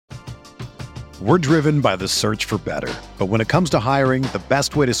We're driven by the search for better. But when it comes to hiring, the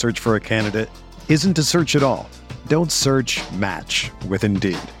best way to search for a candidate isn't to search at all. Don't search, match with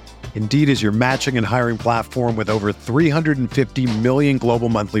Indeed. Indeed is your matching and hiring platform with over 350 million global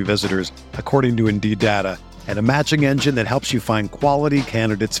monthly visitors, according to Indeed data, and a matching engine that helps you find quality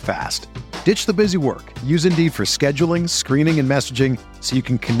candidates fast. Ditch the busy work. Use Indeed for scheduling, screening, and messaging so you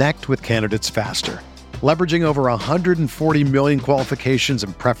can connect with candidates faster. Leveraging over 140 million qualifications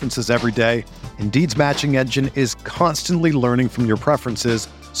and preferences every day, Indeed's matching engine is constantly learning from your preferences,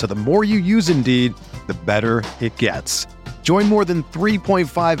 so the more you use Indeed, the better it gets. Join more than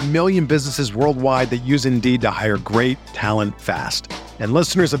 3.5 million businesses worldwide that use Indeed to hire great talent fast. And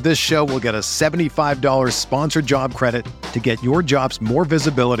listeners of this show will get a $75 sponsored job credit to get your jobs more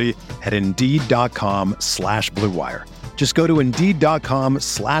visibility at Indeed.com/Blue Wire. Just go to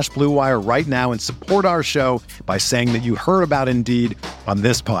Indeed.com/Blue Wire right now and support our show by saying that you heard about Indeed on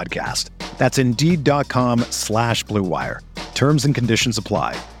this podcast. That's Indeed.com/Blue Wire. Terms and conditions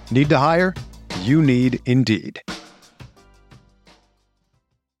apply. Need to hire? You need Indeed.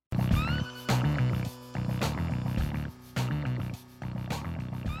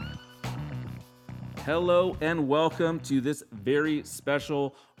 Hello and welcome to this very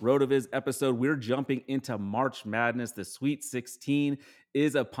special RotoViz episode. We're jumping into March Madness. The Sweet 16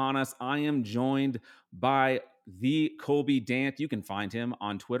 is upon us. I am joined by the Colby Dant. You can find him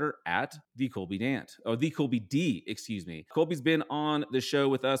on Twitter at the Colby Dant, or the Colby D, excuse me. Colby's been on the show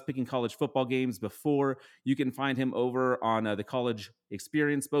with us picking college football games before. You can find him over on the College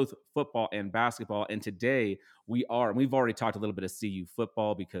Experience, both football and basketball. And today we've already talked a little bit of CU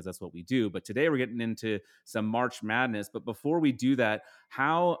football because that's what we do. But today we're getting into some March Madness. But before we do that,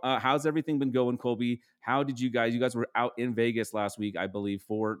 how's everything been going, Colby? How did you guys were out in Vegas last week, I believe,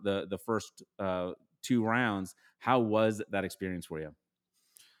 for the first two rounds. How was that experience for you?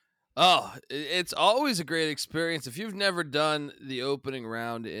 Oh, it's always a great experience. If you've never done the opening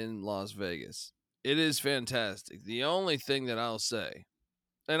round in Las Vegas, it is fantastic. The only thing that I'll say,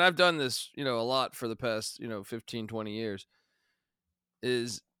 and I've done this, a lot for the past, 15, 20 years,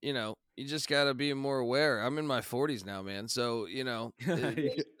 is, you just got to be more aware. I'm in my 40s now, man. So,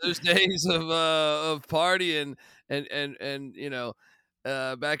 there's days of partying and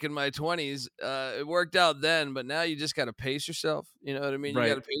back in my 20s, it worked out then, but now you just got to pace yourself. You know what I mean? Right.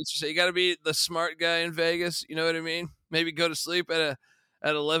 You got to pace yourself. You got to be the smart guy in Vegas. You know what I mean? Maybe go to sleep at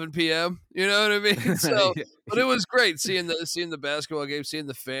 11 p.m. You know what I mean? So, but it was great seeing the basketball game, seeing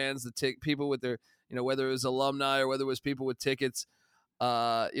the fans, people with their, whether it was alumni or whether it was people with tickets.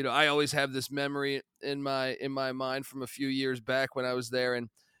 I always have this memory in my mind from a few years back when I was there, and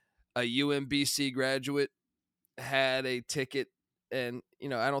a UMBC graduate had a ticket. And,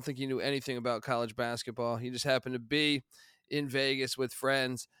 I don't think he knew anything about college basketball. He just happened to be in Vegas with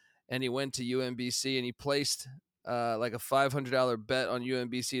friends, and he went to UMBC, and he placed like a $500 bet on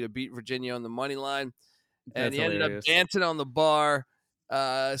UMBC to beat Virginia on the money line. And he ended up dancing on the bar.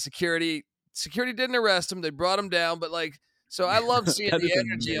 Security didn't arrest him. They brought him down. But, so I love seeing the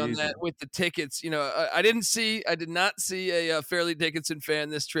energy on that with the tickets. I did not see a Fairleigh Dickinson fan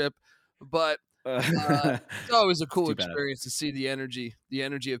this trip, but it's always a cool experience to see the energy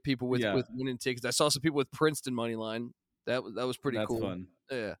of people with winning tickets. I saw some people with Princeton money line. That was pretty cool. That's fun.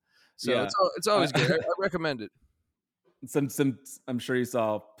 Yeah. So it's always good. I recommend it. I'm sure you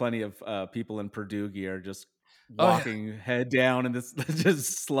saw plenty of people in Purdue gear just walking head down and this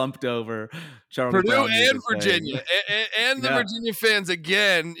just slumped over. Charlie Purdue Brown and Virginia and the Virginia fans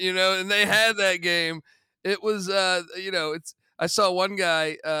again, and they had that game. It was I saw one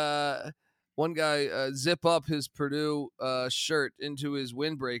guy zip up his Purdue shirt into his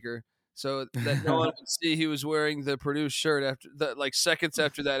windbreaker so that no one could see he was wearing the Purdue shirt after that, seconds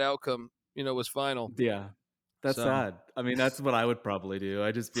after that outcome, was final. Yeah. That's sad. I mean, that's what I would probably do.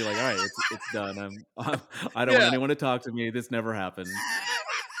 I'd just be like, all right, it's done. I don't want anyone to talk to me. This never happened.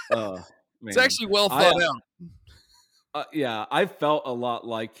 Oh, man. It's actually well thought out. Yeah, I felt a lot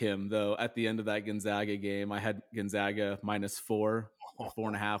like him, though, at the end of that Gonzaga game. I had Gonzaga -4 or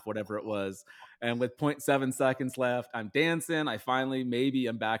 4.5, whatever it was. And with 0.7 seconds left, I'm dancing. I'm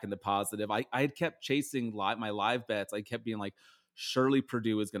back in the positive. I had kept chasing my live bets. I kept being like, surely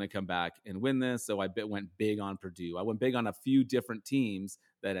Purdue is going to come back and win this. So I went big on Purdue. I went big on a few different teams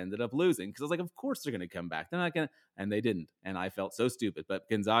that ended up losing because I was like, of course they're going to come back. They're not going to, and they didn't. And I felt so stupid, but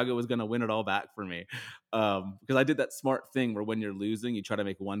Gonzaga was going to win it all back for me. Because I did that smart thing where when you're losing, you try to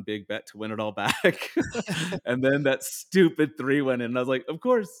make one big bet to win it all back. And then that stupid 3 went in. And I was like, of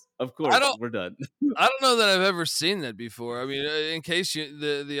course, we're done. I don't know that I've ever seen that before. I mean, in case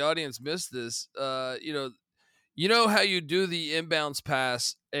the audience missed this, You know how you do the inbounds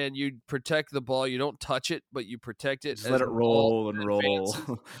pass and you protect the ball, you don't touch it, but you protect it Just let as it the ball roll and roll.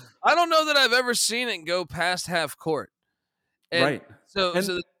 advances? I don't know that I've ever seen it go past half court. And Right. so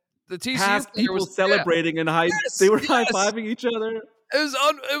And the TCU past player people was yeah. celebrating and they Yes, were yes. high-fiving each other.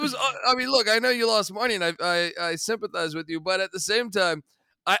 I mean, look, I know you lost money and I sympathize with you, but at the same time,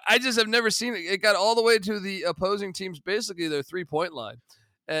 I just have never seen it. It got all the way to the opposing team's basically their 3-point line.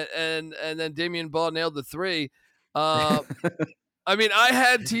 And then Damian Ball nailed the three. I mean, I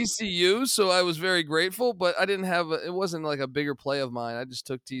had TCU, so I was very grateful, but I didn't have it wasn't like a bigger play of mine. I just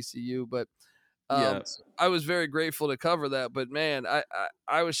took TCU, but Yeah. so I was very grateful to cover that. But man,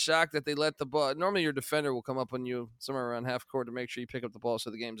 I was shocked that they let the ball. Normally, your defender will come up on you somewhere around half court to make sure you pick up the ball so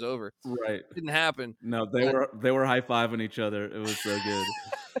the game's over. Right. Didn't happen. No, And they were high-fiving each other. It was so good.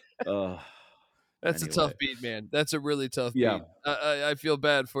 Oh, that's a tough anyway. beat, man. That's a really tough Yeah. beat. I feel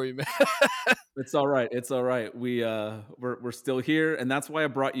bad for you, man. It's all right. It's all right. We're still here, and that's why I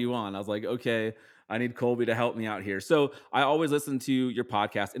brought you on. I was like, okay, I need Colby to help me out here. So I always listen to your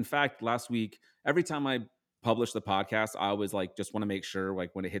podcast. In fact, last week, every time I publish the podcast, I always like just want to make sure,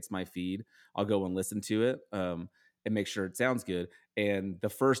 like when it hits my feed, I'll go and listen to it, and make sure it sounds good. And the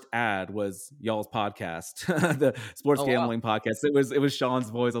first ad was y'all's podcast, the sports Oh wow, gambling podcast. It was Sean's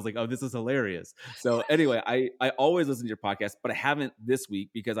voice. I was like, oh, this is hilarious. So anyway, I always listen to your podcast, but I haven't this week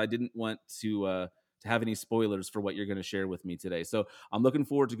because I didn't want to have any spoilers for what you're going to share with me today. So I'm looking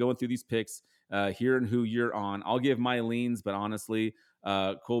forward to going through these picks, hearing who you're on. I'll give my leans, but honestly,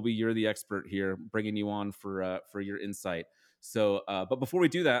 Colby, you're the expert here, bringing you on for your insight. So, but before we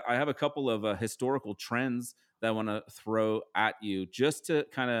do that, I have a couple of historical trends that I want to throw at you, just to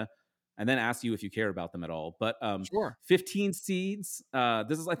kind of, and then ask you if you care about them at all. But sure. 15 seeds. I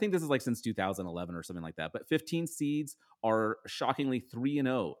think this is like since 2011 or something like that. But 15 seeds are shockingly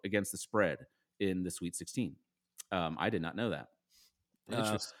 3-0 against the spread in the Sweet 16. I did not know that.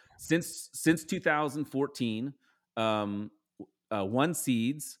 Interesting. Since 2014, one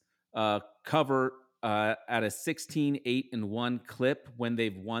seeds cover at a 16-8-1 clip when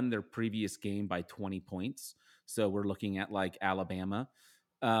they've won their previous game by 20 points. So we're looking at like Alabama.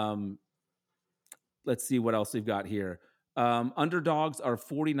 Let's see what else we've got here. Underdogs are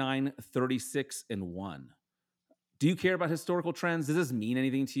 49-36-1. Do you care about historical trends? Does this mean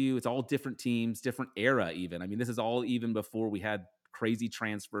anything to you? It's all different teams, different era even. I mean, this is all even before we had crazy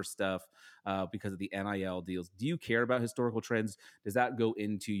transfer stuff because of the NIL deals. Do you care about historical trends? Does that go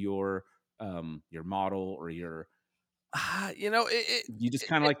into your model or your you just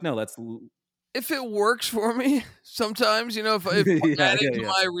kind of like, no, let's if it works for me, sometimes, if I yeah, add yeah, into yeah.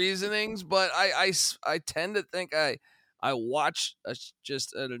 my reasonings, but I tend to think I watch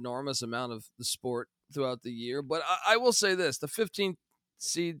just an enormous amount of the sport throughout the year. But I will say this: the 15th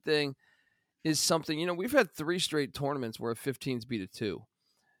seed thing is something. We've had 3 straight tournaments where a 15s beat a 2,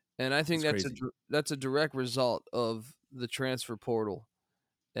 and I think It's crazy. that's a direct result of the transfer portal,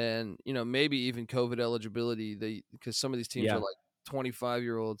 and maybe even COVID eligibility. Because some of these teams are Yeah. like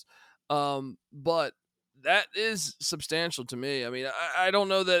 25-year-olds. But that is substantial to me. I mean, I don't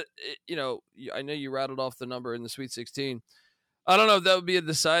know that, I know you rattled off the number in the Sweet 16. I don't know if that would be a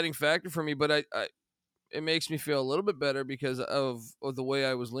deciding factor for me, but it makes me feel a little bit better because of the way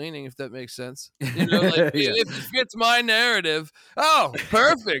I was leaning, if that makes sense. Like Yeah. if it fits my narrative, oh,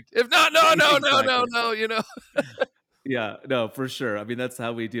 perfect. If not, no, Exactly. Yeah, no, for sure. I mean, that's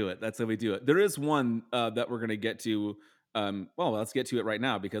how we do it. That's how we do it. There is one that we're going to get to. Well, let's get to it right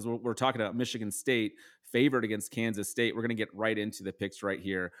now because we're talking about Michigan State favored against Kansas State. We're going to get right into the picks right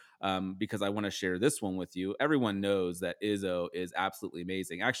here because I want to share this one with you. Everyone knows that Izzo is absolutely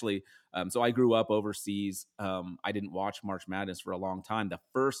amazing. Actually, so I grew up overseas. I didn't watch March Madness for a long time. The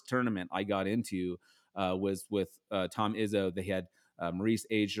first tournament I got into was with Tom Izzo. They had Maurice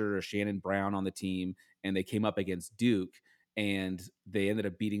Ager, Shannon Brown on the team, and they came up against Duke and they ended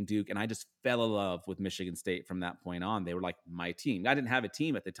up beating Duke. And I just fell in love with Michigan State from that point on. They were like my team. I didn't have a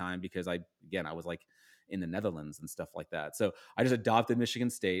team at the time because I was like in the Netherlands and stuff like that. So I just adopted Michigan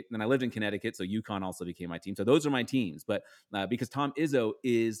State. And then I lived in Connecticut, so UConn also became my team. So those are my teams. But because Tom Izzo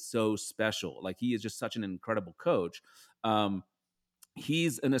is so special, like he is just such an incredible coach.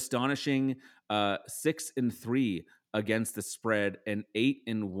 He's an astonishing 6-3 against the spread and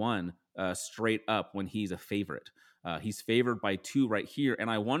 8-1 straight up when he's a favorite. He's favored by 2 right here, and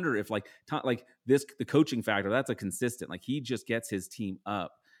I wonder if like the coaching factor, that's a consistent. Like he just gets his team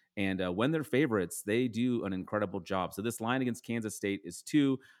up, and when they're favorites, they do an incredible job. So this line against Kansas State is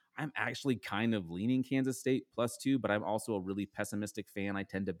 2. I'm actually kind of leaning Kansas State +2, but I'm also a really pessimistic fan. I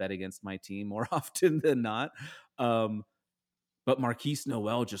tend to bet against my team more often than not. But Marquise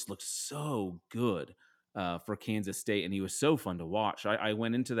Noel just looks so good. for Kansas State, and he was so fun to watch. I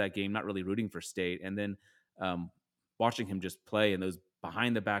went into that game not really rooting for State, and then watching him just play and those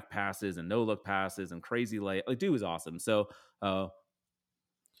behind the back passes and no look passes and crazy lay. Like, dude was awesome. So, where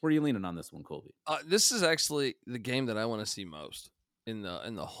are you leaning on this one, Colby? This is actually the game that I want to see most in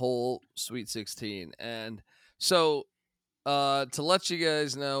the whole Sweet 16, and so to let you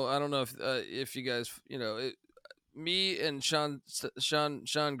guys know, I don't know if you guys, me and Sean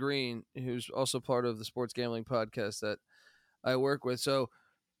Green, who's also part of the sports gambling podcast that I work with. So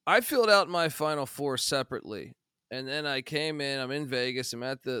I filled out my Final Four separately, and then I came in. I'm in Vegas. I'm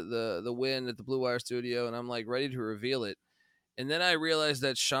at the Win at the Blue Wire Studio, and I'm like ready to reveal it. And then I realized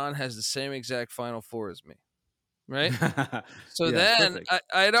that Sean has the same exact Final Four as me, right? So Yeah, then perfect.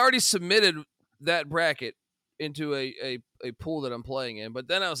 I had already submitted that bracket into a pool that I'm playing in, but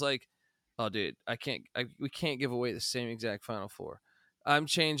then I was like, oh, dude, we can't give away the same exact Final Four. I'm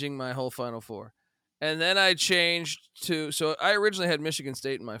changing my whole Final Four. And then I changed so I originally had Michigan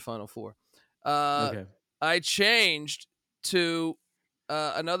State in my Final Four. Okay. I changed to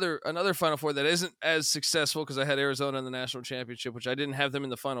another Final Four that isn't as successful because I had Arizona in the national championship, which I didn't have them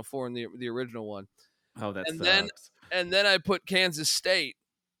in the Final Four in the original one. Oh, that And sucks. then I put Kansas State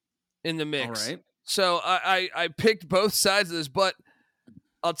in the mix. All right. So I picked both sides of this, but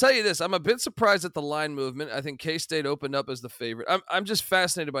I'll tell you this: I'm a bit surprised at the line movement. I think K-State opened up as the favorite. I'm just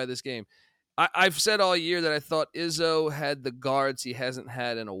fascinated by this game. I've said all year that I thought Izzo had the guards he hasn't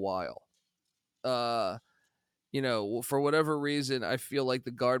had in a while. For whatever reason, I feel like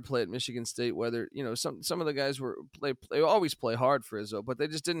the guard play at Michigan State, whether some of the guys they always play hard for Izzo, but they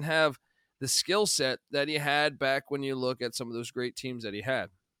just didn't have the skill set that he had back when you look at some of those great teams that he had.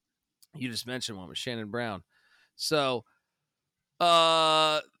 You just mentioned one with Shannon Brown. So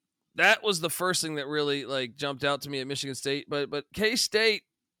that was the first thing that really jumped out to me at Michigan State. But K-State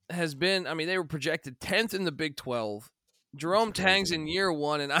has been, they were projected 10th in the Big 12. Jerome Tang's in year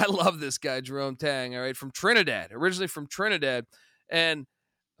one, and I love this guy, Jerome Tang, all right, from Trinidad, originally from Trinidad. And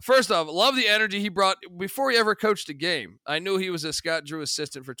first off, love the energy he brought before he ever coached a game. I knew he was a Scott Drew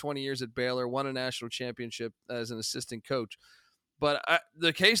assistant for 20 years at Baylor, won a national championship as an assistant coach. But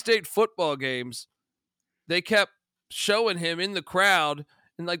the K-State football games, they kept showing him in the crowd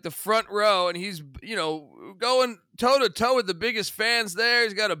in the front row, and he's going toe to toe with the biggest fans there.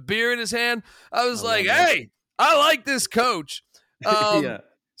 He's got a beer in his hand. I was like, hey, I like this coach. Yeah.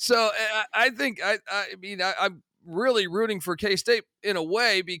 So I think I'm really rooting for K-State in a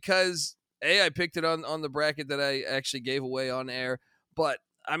way because I picked it on the bracket that I actually gave away on air, but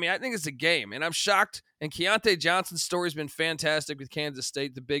I think it's a game, and I'm shocked. And Keontae Johnson's story's been fantastic with Kansas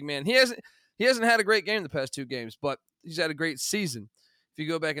State, the big man. He hasn't had a great game the past two games, but he's had a great season. If you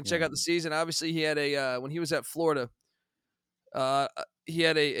go back and check out the season, obviously he had when he was at Florida, he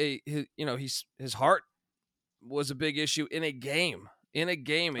had his heart was a big issue in a game. And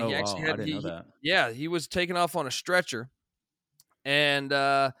he actually had, I didn't know that. Yeah, he was taken off on a stretcher, and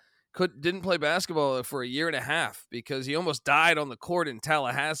didn't play basketball for a year and a half because he almost died on the court in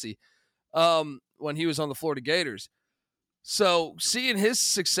Tallahassee when he was on the Florida Gators. So seeing his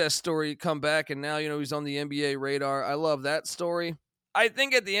success story come back, and now he's on the NBA radar. I love that story. I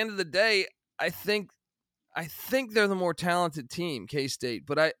think at the end of the day, I think they're the more talented team, K-State.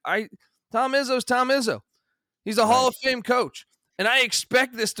 But Tom Izzo's Tom Izzo. He's a Hall of Fame coach, and I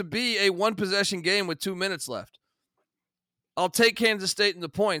expect this to be a one-possession game with 2 minutes left. I'll take Kansas State in the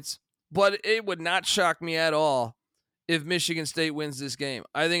points, but it would not shock me at all if Michigan State wins this game.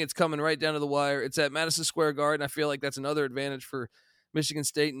 I think it's coming right down to the wire. It's at Madison Square Garden. I feel like that's another advantage for Michigan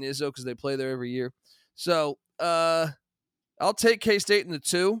State and Izzo because they play there every year. So I'll take K-State in the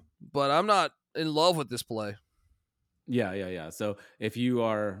 2, but I'm not in love with this play. Yeah. So if you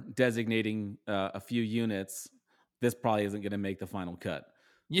are designating a few units, this probably isn't going to make the final cut.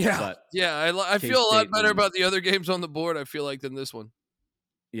 Yeah, but I feel a lot better about the other games on the board, I feel like, than this one.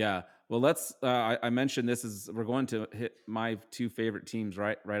 Yeah. Well, let's. I mentioned we're going to hit my two favorite teams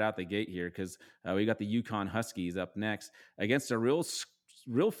right out the gate here because we got the UConn Huskies up next against a real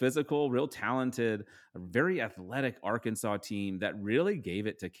physical, real talented, very athletic Arkansas team that really gave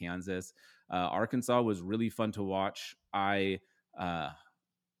it to Kansas. Arkansas was really fun to watch.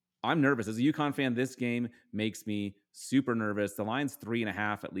 I'm nervous as a UConn fan. This game makes me super nervous. The line's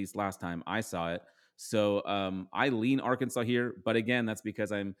 3.5, at least last time I saw it. So I lean Arkansas here, but again, that's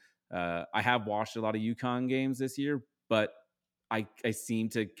because I have watched a lot of UConn games this year, but I seem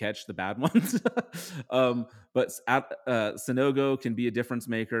to catch the bad ones. But Sanogo can be a difference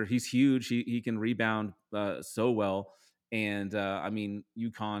maker. He's huge. He can rebound so well. And I mean,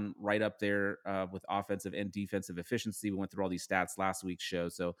 UConn right up there with offensive and defensive efficiency. We went through all these stats last week's show,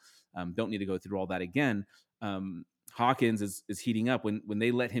 so don't need to go through all that again. Hawkins is heating up. When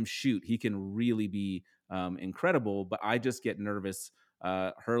they let him shoot, he can really be incredible. But I just get nervous.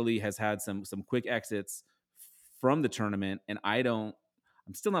 Hurley has had some quick exits from the tournament, and I'm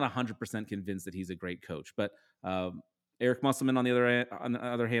still not 100% convinced that he's a great coach. But Eric Musselman, on the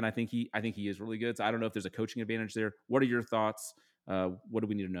other hand, I think he is really good. So I don't know if there's a coaching advantage there. What are your thoughts? What do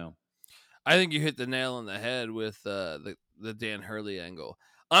we need to know? I think you hit the nail on the head with the Dan Hurley angle.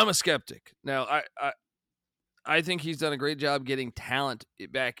 I'm a skeptic. Now, I think he's done a great job getting talent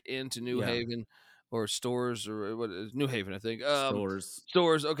back into New Haven or Stores or what is New Haven, I think.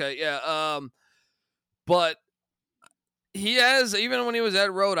 Stores. Okay. Yeah. But he has, even when he was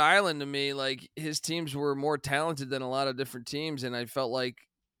at Rhode Island, to me, like his teams were more talented than a lot of different teams. And I felt like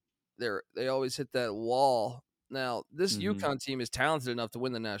they always hit that wall. Now, this UConn team is talented enough to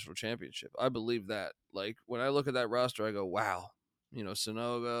win the national championship. I believe that. Like when I look at that roster, I go, wow,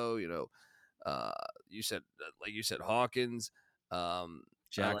 Sonogo, you said Hawkins,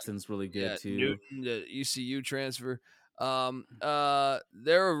 Jackson's really good too. Newton, the ECU transfer.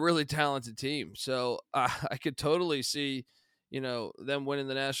 They're a really talented team. So I could totally see, them winning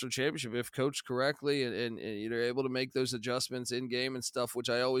the national championship if coached correctly and you're able to make those adjustments in game and stuff, which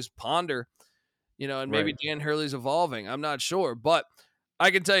I always ponder, and maybe Dan Hurley's evolving. I'm not sure, but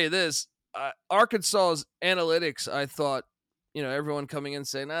I can tell you this, Arkansas's analytics, I thought, everyone coming in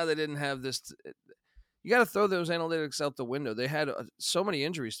saying, they didn't have this. You got to throw those analytics out the window. They had so many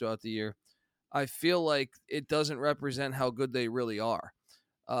injuries throughout the year. I feel like it doesn't represent how good they really are.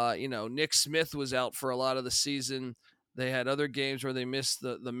 Nick Smith was out for a lot of the season. They had other games where they missed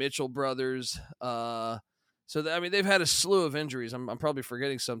the Mitchell brothers. They've had a slew of injuries. I'm probably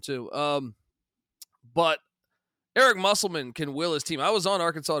forgetting some too. But Eric Musselman can will his team. I was on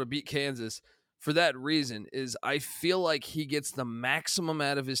Arkansas to beat Kansas for that reason. Is I feel like he gets the maximum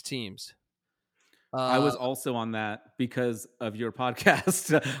out of his teams. I was also on that because of your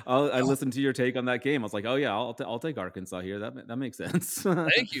podcast. I listened to your take on that game. I was like, oh yeah, I'll take Arkansas here. That makes sense.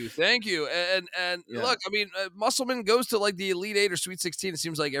 Thank you. And look, I mean, Musselman goes to like the Elite Eight or Sweet 16. It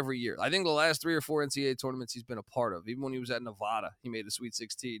seems like every year. I think the last 3 or 4 NCAA tournaments he's been a part of. Even when he was at Nevada, he made a Sweet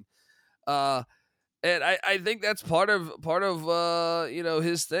 16. And I think that's part of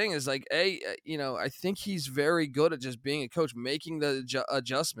his thing is like, I think he's very good at just being a coach, making the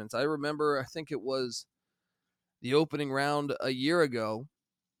adjustments. I remember, I think it was the opening round a year ago.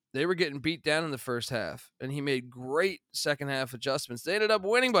 They were getting beat down in the first half, and he made great second half adjustments. They ended up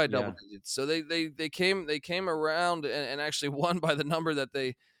winning by double digits. So they came around and actually won by the number that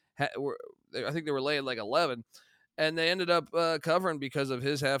they were. I think they were laying like 11, and they ended up covering because of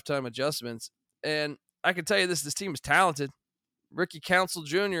his halftime adjustments. And I can tell you this team is talented. Ricky Council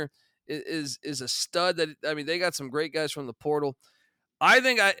Jr. is a stud. They got some great guys from the portal. I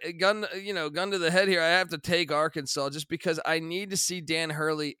think gun to the head here, I have to take Arkansas just because I need to see Dan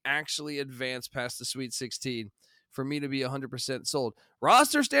Hurley actually advance past the Sweet 16 for me to be 100% sold.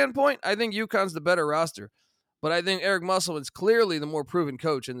 Roster standpoint, I think UConn's the better roster, but I think Eric Musselman's clearly the more proven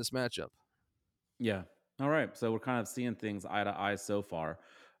coach in this matchup. Yeah. All right. So we're kind of seeing things eye to eye so far.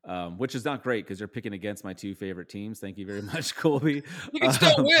 Which is not great because you're picking against my 2 favorite teams. Thank you very much, Colby. You can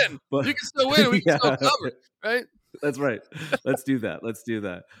still win. You can still win. We can still cover, right? That's right. Let's do that.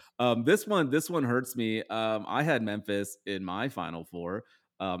 This one hurts me. I had Memphis in my Final Four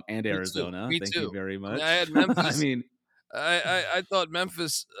and Arizona. Thank you very much. I had Memphis. I thought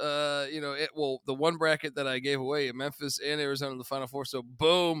Memphis, the one bracket that I gave away, Memphis and Arizona in the Final Four. So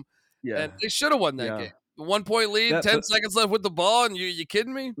boom. Yeah. And they should have won that game. 1 point lead, 10 seconds left with the ball, and you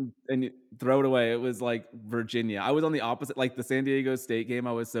kidding me? And you throw it away. It was like Virginia. I was on the opposite, like the San Diego State game.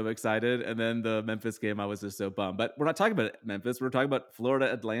 I was so excited, and then the Memphis game, I was just so bummed. But we're not talking about Memphis. We're talking about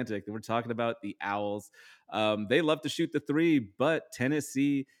Florida Atlantic. We're talking about the Owls. They love to shoot the 3, but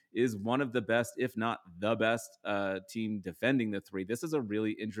Tennessee is one of the best, if not the best, team defending the 3. This is a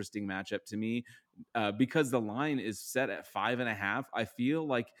really interesting matchup to me because the line is set at 5.5. I feel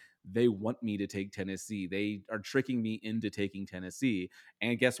like they want me to take Tennessee. They are tricking me into taking Tennessee.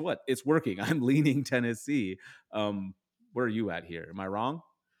 And guess what? It's working. I'm leaning Tennessee. Where are you at here? Am I wrong?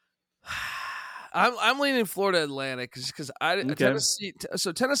 I'm leaning Florida Atlantic because Tennessee.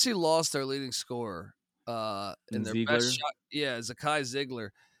 So Tennessee lost their leading scorer in their best shot. Yeah, Zakai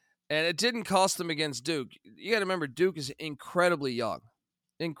Ziegler. And it didn't cost them against Duke. You got to remember, Duke is incredibly young.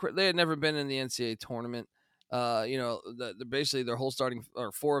 They had never been in the NCAA tournament. Basically their whole starting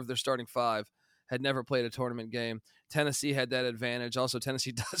or 4 of their starting 5 had never played a tournament game. Tennessee had that advantage. Also,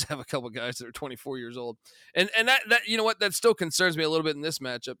 Tennessee does have a couple guys that are 24 years old. And that you know what, that still concerns me a little bit in this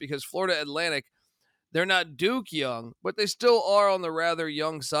matchup because Florida Atlantic, they're not Duke young, but they still are on the rather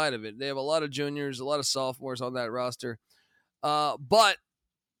young side of it. They have a lot of juniors, a lot of sophomores on that roster. But,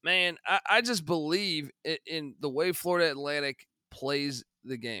 man, I just believe in the way Florida Atlantic plays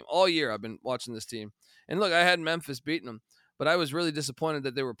the game. All year I've been watching this team. And, look, I had Memphis beating them, but I was really disappointed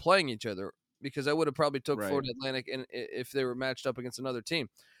that they were playing each other because I would have probably took Florida Atlantic if they were matched up against another team.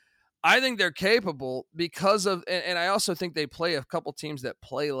 I think they're capable because of – and I also think they play a couple teams that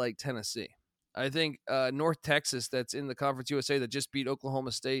play like Tennessee. I think North Texas, that's in the Conference USA, that just beat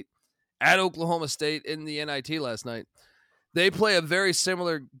Oklahoma State at Oklahoma State in the NIT last night. They play a very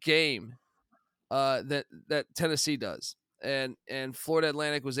similar game that Tennessee does, and Florida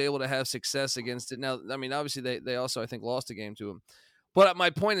Atlantic was able to have success against it. Now, I mean, obviously they also, I think, lost a game to them. But my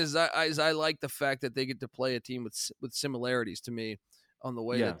point is, I like the fact that they get to play a team with similarities to me on the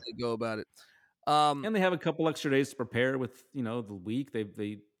way that they go about it. And they have a couple extra days to prepare with the week.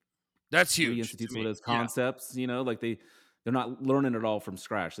 They that's huge. Reinstitute some of those concepts. Like they're not learning it all from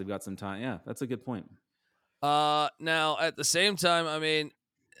scratch. They've got some time. Yeah, that's a good point. Now at the same time, I mean,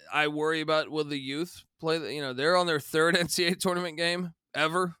 I worry about will the youth play. They're on their third NCAA tournament game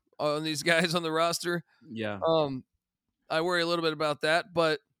ever on these guys on the roster. Yeah. I worry a little bit about that,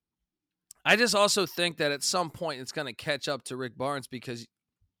 but I just also think that at some point it's going to catch up to Rick Barnes because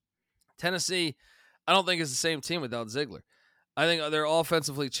Tennessee, I don't think is the same team without Ziegler. I think they're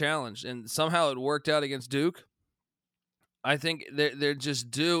offensively challenged, and somehow it worked out against Duke. I think they're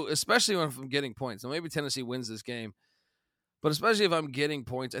just due, especially when I'm getting points. Now, maybe Tennessee wins this game, but especially if I'm getting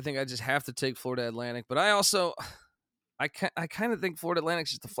points, I think I just have to take Florida Atlantic. But I kind of think Florida Atlantic's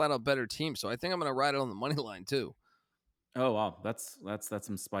just a flat-out better team, so I think I'm going to ride it on the money line too. Oh wow, that's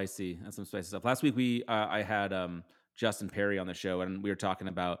some spicy stuff. Last week I had Justin Perry on the show, and we were talking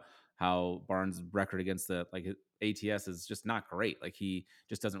about how Barnes' record against the ATS is just not great. Like he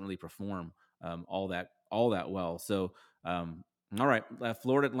just doesn't really perform all that well. So all right,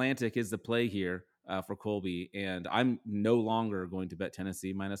 Florida Atlantic is the play here for Colby, and I'm no longer going to bet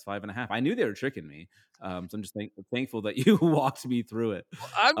Tennessee -5.5. I knew they were tricking me, so I'm just thankful that you walked me through it.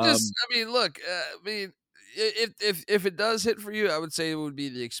 Look, if it does hit for you, I would say it would be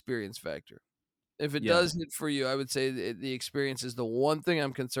the experience factor. If it does hit for you, I would say the experience is the one thing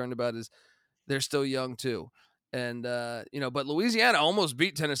I'm concerned about. Is they're still young too, and but Louisiana almost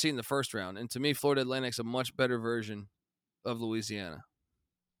beat Tennessee in the first round, and to me, Florida Atlantic's a much better version of Louisiana.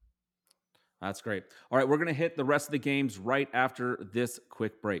 That's great. All right, we're going to hit the rest of the games right after this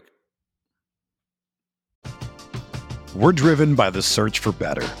quick break. We're driven by the search for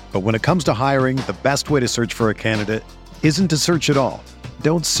better. But when it comes to hiring, the best way to search for a candidate isn't to search at all.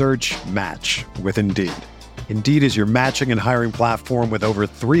 Don't search, match with Indeed. Indeed is your matching and hiring platform with over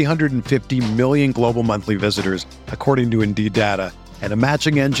 350 million global monthly visitors, according to Indeed data, and a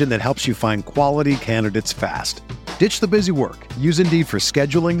matching engine that helps you find quality candidates fast. Ditch the busy work. Use Indeed for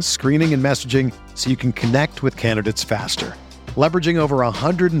scheduling, screening, and messaging so you can connect with candidates faster. Leveraging over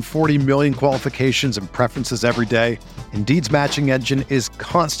 140 million qualifications and preferences every day, Indeed's matching engine is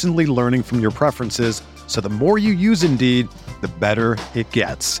constantly learning from your preferences, so the more you use Indeed, the better it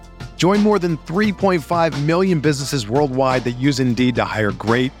gets. Join more than 3.5 million businesses worldwide that use Indeed to hire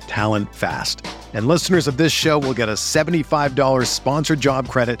great talent fast. And listeners of this show will get a $75 sponsored job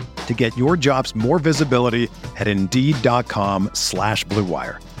credit to get your jobs more visibility at Indeed.com/Blue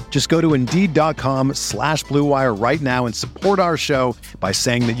Wire. Just go to Indeed.com/Blue Wire right now and support our show by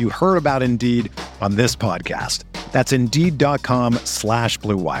saying that you heard about Indeed on this podcast. That's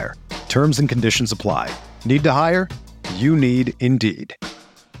Indeed.com/Blue Wire. Terms and conditions apply. Need to hire? You need Indeed.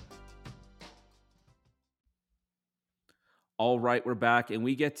 All right, we're back, and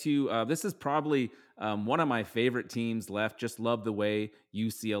we get to this is probably one of my favorite teams left. Just love the way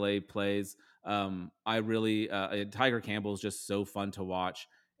UCLA plays. I really Tiger Campbell is just so fun to watch,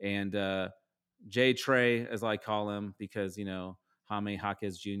 and Jay Trey, as I call him, because Jaime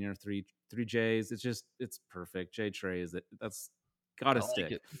Jaquez Jr. three J's. It's perfect. Jay Trey that's gotta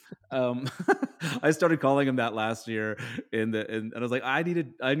stick. I started calling him that last year, and I was like, I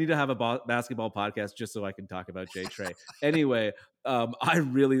need to have a basketball podcast just so I can talk about Jay Trey. Anyway, I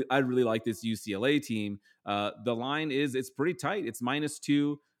really like this UCLA team. The line it's pretty tight. It's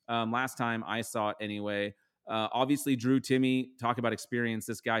 -2. Last time I saw it anyway. Obviously, Drew Timme, talk about experience.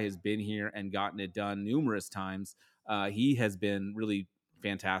 This guy has been here and gotten it done numerous times. He has been really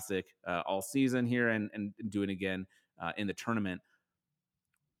fantastic all season here and doing it again in the tournament.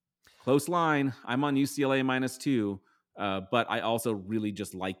 Close line. I'm on UCLA -2. But I also really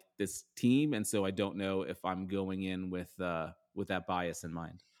just like this team, and so I don't know if I'm going in with that bias in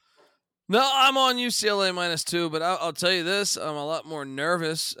mind. No, I'm on UCLA -2, but I'll tell you this: I'm a lot more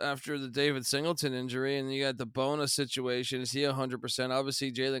nervous after the David Singleton injury, and you got the bonus situation. Is he 100%?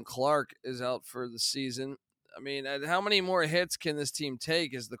 Obviously, Jalen Clark is out for the season. I mean, how many more hits can this team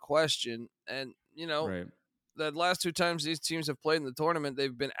take is the question. And Right. the last 2 times these teams have played in the tournament,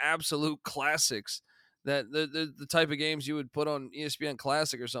 they've been absolute classics. That the type of games you would put on ESPN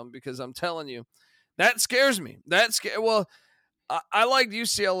Classic or something. Because I'm telling you, that scares me. Well, I liked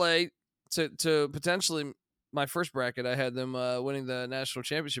UCLA to potentially my first bracket. I had them winning the national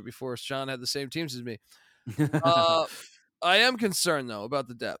championship before Sean had the same teams as me. Uh, I am concerned though about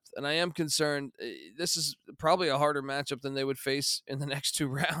the depth, and I am concerned. This is probably a harder matchup than they would face in the next 2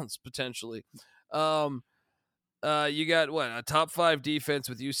 rounds potentially. You got a top 5 defense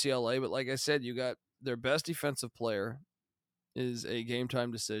with UCLA, but like I said, you got their best defensive player is a game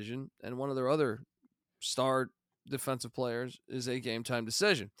time decision, and one of their other star defensive players is a game time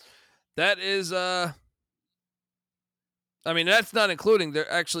decision. That is, I mean, that's not including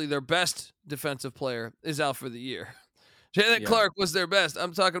their best defensive player is out for the year. Jalen Clark was their best.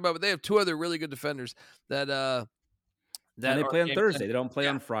 I'm talking about, but they have 2 other really good defenders that And they are play on game Thursday. time. They don't play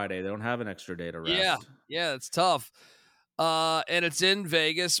Yeah, on Friday. They don't have an extra day to yeah, rest. yeah. It's tough. And it's in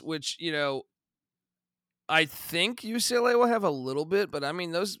Vegas, which I think UCLA will have a little bit, but I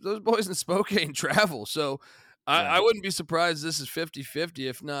mean those boys in Spokane travel, so I wouldn't be surprised this is 50-50,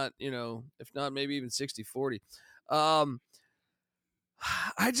 if not maybe even 60-40.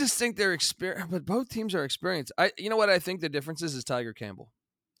 I just think they're experienced, but both teams are experienced. You know what I think the difference is Tiger Campbell.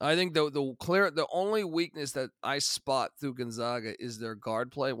 I think the only weakness that I spot through Gonzaga is their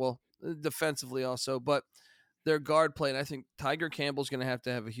guard play. Well, defensively also, but their guard play, and I think Tiger Campbell's going to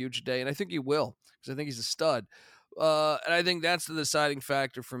have a huge day, and I think he will because I think he's a stud. And I think that's the deciding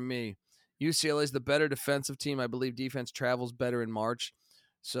factor for me. UCLA is the better defensive team. I believe defense travels better in March,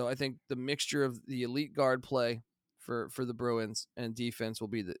 so I think the mixture of the elite guard play for the Bruins and defense will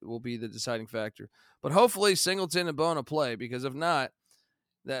be the deciding factor. But hopefully Singleton and Bona play, because if not,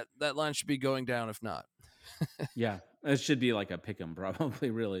 that line should be going down. If not, Yeah, it should be like a pick 'em probably.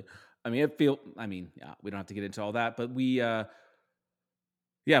 Really, I mean, yeah, we don't have to get into all that, but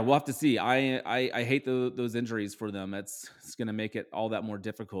yeah, we'll have to see. I hate those injuries for them. It's going to make it all that more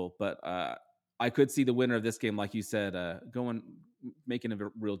difficult. But I could see the winner of this game, like you said, making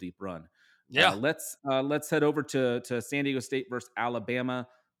a real deep run. yeah. Let's head over to San Diego State versus Alabama.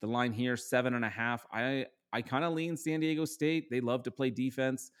 The line here 7.5. I kind of lean San Diego State. They love to play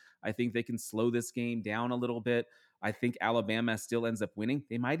defense. I think they can slow this game down a little bit. I think Alabama still ends up winning.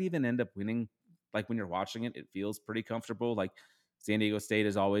 They might even end up winning. Like when you're watching it, it feels pretty comfortable. Like San Diego State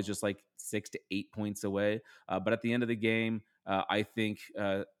is always just like 6 to 8 points away. But at the end of the game, I think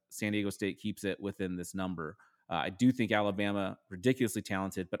San Diego State keeps it within this number. I do think Alabama, ridiculously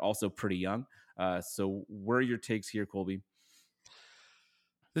talented, but also pretty young. So where are your takes here, Colby?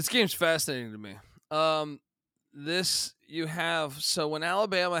 This game's fascinating to me. So when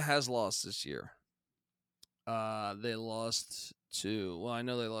Alabama has lost this year, they lost to, I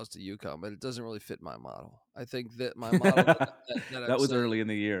know they lost to UConn, but it doesn't really fit my model. I think that my model that was early in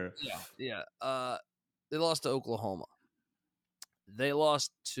the year. Yeah. They lost to Oklahoma. They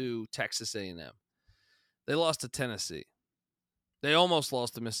lost to Texas A&M. They lost to Tennessee. They almost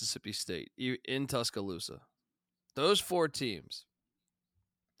lost to Mississippi State in Tuscaloosa. Those 4 teams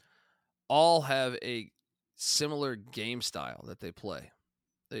all have a similar game style that they play.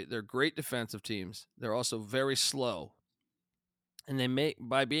 They're great defensive teams. They're also very slow. And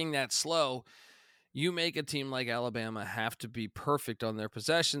by being that slow, you make a team like Alabama have to be perfect on their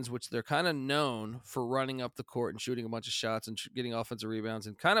possessions, which they're kind of known for running up the court and shooting a bunch of shots and getting offensive rebounds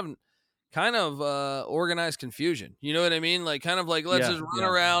and kind of organized confusion. You know what I mean? Like let's just run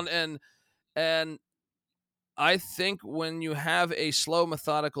around and I think when you have a slow,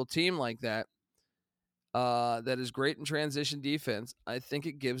 methodical team like that, that is great in transition defense, I think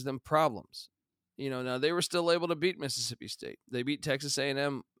it gives them problems. Now they were still able to beat Mississippi State. They beat Texas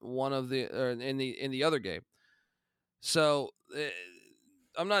A&M in the other game. So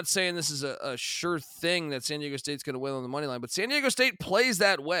I'm not saying this is a sure thing that San Diego State's going to win on the money line, but San Diego State plays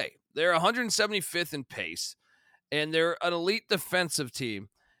that way. They're 175th in pace, and they're an elite defensive team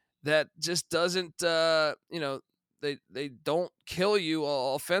that just doesn't, they don't kill you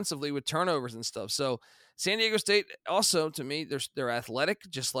offensively with turnovers and stuff. So San Diego State also, to me, they're athletic,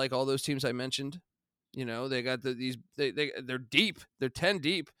 just like all those teams I mentioned. They got they're deep. They're 10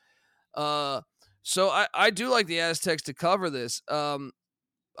 deep. So I do like the Aztecs to cover this.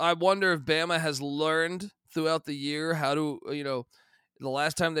 I wonder if Bama has learned throughout the year how to, the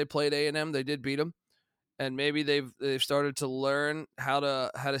last time they played A&M, they did beat them. And maybe they've started to learn how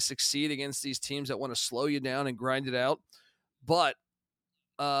to succeed against these teams that want to slow you down and grind it out. But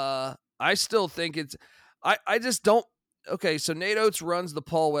I still think I just don't. Okay, so Nate Oates runs the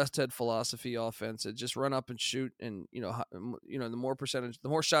Paul Westhead philosophy offense. It just run up and shoot, and the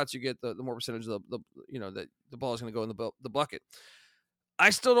more shots you get, the more percentage of the that the ball is going to go in the bucket.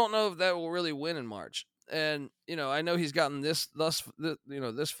 I still don't know if that will really win in March. And I know he's gotten this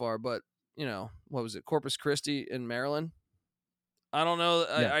far, but what was it, Corpus Christi in Maryland? I don't know.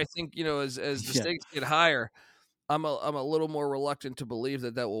 Yeah. I think as the stakes get higher, I'm a little more reluctant to believe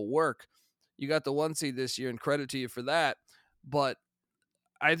that will work. You got the 1 seed this year, and credit to you for that. But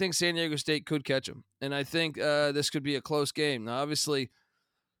I think San Diego State could catch them, and I think this could be a close game. Now, obviously,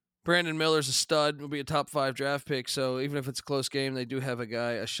 Brandon Miller's a stud, will be a top 5 draft pick. So even if it's a close game, they do have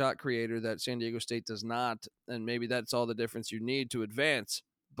a shot creator that San Diego State does not, and maybe that's all the difference you need to advance.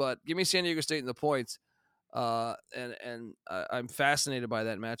 But give me San Diego State in the points, and I'm fascinated by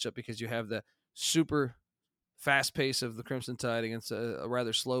that matchup because you have the super fast pace of the Crimson Tide against a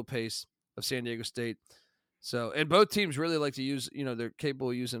rather slow pace of San Diego State. So, and both teams really like to use, they're capable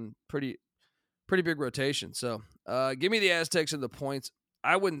of using pretty big rotation. So, give me the Aztecs and the points.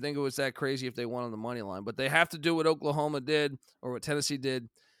 I wouldn't think it was that crazy if they won on the money line, but they have to do what Oklahoma did or what Tennessee did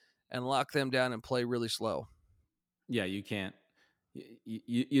and lock them down and play really slow. Yeah, you can't.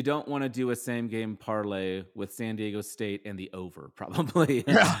 You don't want to do a same game parlay with San Diego State and the over, probably.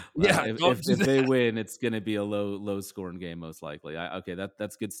 Yeah. If they win, it's going to be a low scoring game, most likely. Okay,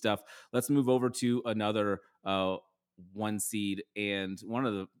 that's good stuff. Let's move over to another 1 seed and one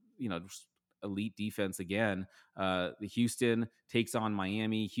of the elite defense again. The Houston takes on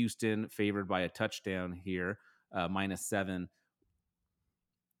Miami. Houston favored by a touchdown here, -7.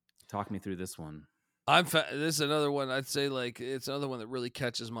 Talk me through this one. This is another one. I'd say it's another one that really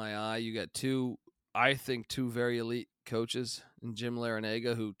catches my eye. You got two very elite coaches in Jim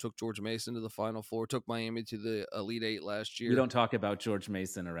Larinaga, who took George Mason to the Final Four, took Miami to the Elite Eight last year. You don't talk about George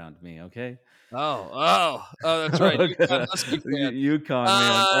Mason around me, okay? Oh, that's right. UConn Husky fan. UConn,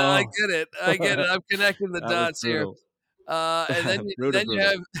 man. I get it. I'm connecting the dots here. And then you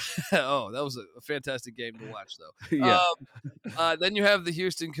have that was a fantastic game to watch, though. Yeah. Then you have the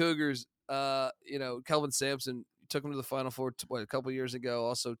Houston Cougars. Kelvin Sampson took him to the Final Four a couple years ago.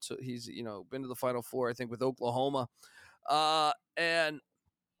 Also, he's been to the Final Four, I think, with Oklahoma. And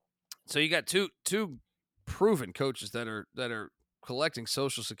so you got two proven coaches that are collecting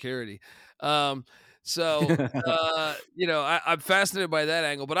Social Security. I'm fascinated by that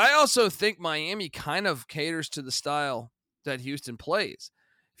angle, but I also think Miami kind of caters to the style that Houston plays.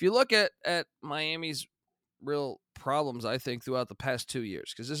 If you look at Miami's real problems, I think, throughout the past 2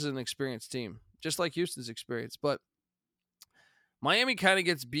 years, because this is an experienced team, just like Houston's experience, but Miami kind of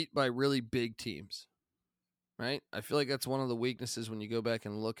gets beat by really big teams, right? I feel like that's one of the weaknesses when you go back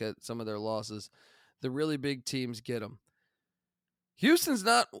and look at some of their losses. The really big teams get them. Houston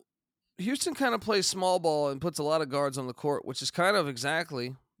kind of plays small ball and puts a lot of guards on the court, which is kind of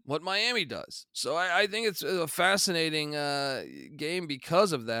exactly what Miami does. So I think it's a fascinating game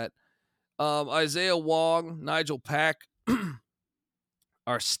because of that. Isaiah Wong, Nigel Pack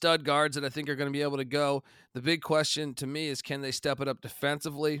are stud guards that I think are going to be able to go. The big question to me is, can they step it up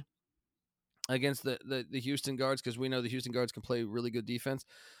defensively against the Houston guards? Because we know the Houston guards can play really good defense.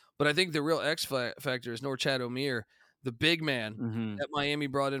 But I think the real X factor is Norchad Omier, the big man that Miami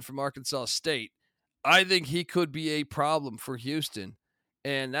brought in from Arkansas State. I think he could be a problem for Houston.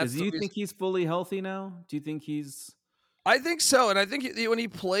 And that's do you think he's fully healthy now? Do you think he's... I think so. And I think when he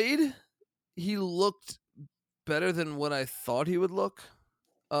played, he looked better than what I thought he would look.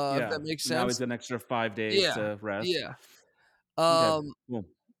 If that makes sense. Now he's an extra 5 days to rest. Yeah. Cool.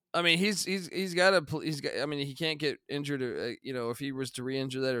 I mean, he's got to. I mean, he can't get injured. If he was to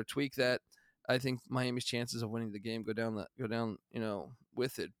re-injure that or tweak that, I think Miami's chances of winning the game go down.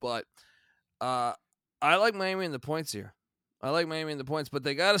 With it. But I like Miami in the points here. But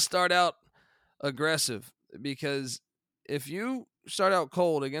they got to start out aggressive, because if you start out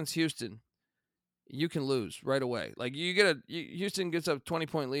cold against Houston, you can lose right away. Like Houston gets a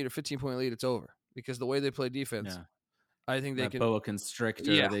 20-point lead or 15-point lead, it's over, because the way they play defense. Yeah. I think they can boa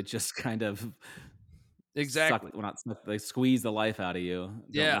constrictor. Yeah. They just kind of they squeeze the life out of you.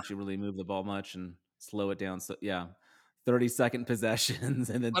 Don't let you really move the ball much and slow it down. So 30-second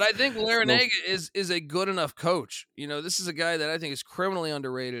possessions, and then. But I think Larinaga is a good enough coach. This is a guy that I think is criminally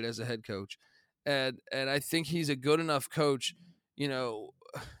underrated as a head coach, and I think he's a good enough coach.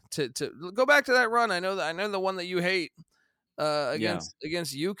 To go back to that run. I know the one that you hate against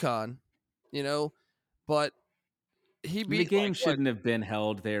UConn. but he The beat game like what? shouldn't have been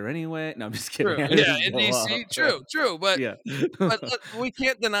held there anyway. No, I'm just kidding. True, I yeah, just in go DC, up. true, but Yeah. but we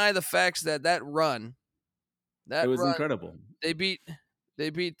can't deny the facts that It that was run, incredible. they beat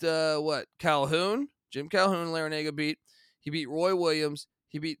what? Calhoun, Jim Calhoun, Larinaga beat. He beat Roy Williams.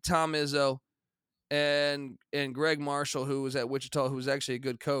 He beat Tom Izzo and Greg Marshall, who was at Wichita, who was actually a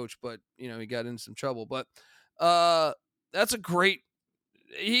good coach, but he got in some trouble. But that's a great.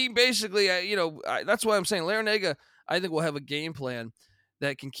 He basically, that's why I'm saying Larinaga, I think, will have a game plan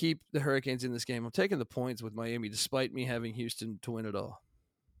that can keep the Hurricanes in this game. I'm taking the points with Miami, despite me having Houston to win it all.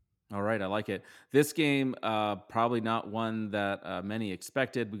 All right, I like it. This game, probably not one that many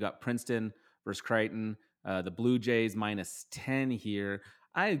expected. We got Princeton versus Creighton. The Blue Jays -10 here.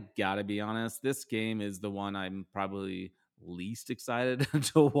 I gotta be honest, this game is the one I'm probably least excited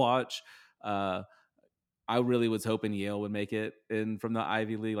to watch. Uh, I really was hoping Yale would make it in from the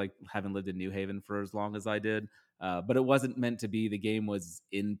Ivy League, like having lived in New Haven for as long as I did. But it wasn't meant to be. The game was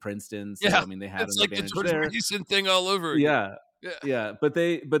in Princeton, so Yeah, I mean they had it's an like the advantage George there. Mason thing all over again. Yeah. Yeah. Yeah, but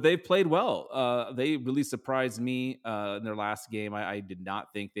they played well. They really surprised me in their last game. I did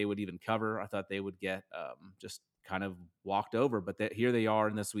not think they would even cover. I thought they would get just kind of walked over. But here they are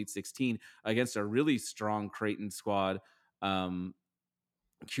in the Sweet 16 against a really strong Creighton squad.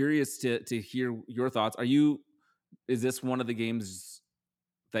 Curious to hear your thoughts. Is this one of the games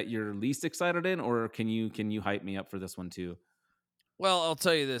that you're least excited in, or can you hype me up for this one too? Well, I'll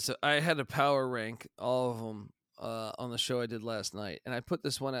tell you this. I had to power rank all of them on the show I did last night, and I put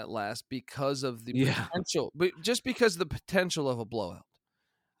this one at last because of the Yeah, potential, but just because of the potential of a blowout.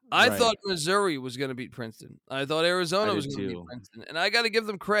 I right. thought Missouri was going to beat Princeton. I thought I Arizona was did going to beat too. Princeton, and I got to give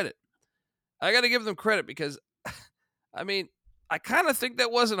them credit. I got to give them credit because, I mean, I kind of think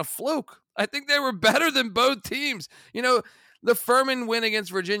that wasn't a fluke. I think they were better than both teams. The Furman win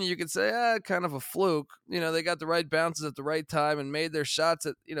against Virginia, you could say, kind of a fluke. They got the right bounces at the right time and made their shots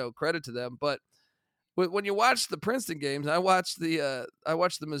at, credit to them. But when you watch the Princeton games, I watched the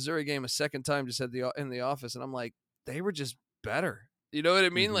Missouri game a second time just in the office, and I'm like, they were just better. You know what I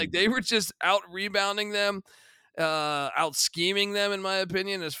mean? Like Mhm. they were just out rebounding them, out scheming them, in my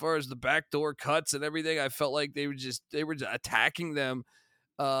opinion, as far as the backdoor cuts and everything. I felt like they were just attacking them.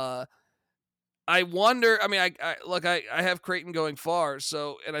 I wonder. I mean, I have Creighton going far,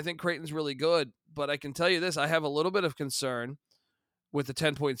 and I think Creighton's really good. But I can tell you this: I have a little bit of concern with the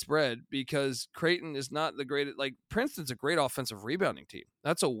 10-point spread because Creighton is not the greatest. Like Princeton's a great offensive rebounding team.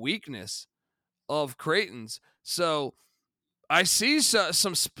 That's a weakness of Creighton's. So I see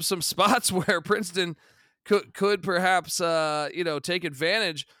some spots where Princeton could perhaps take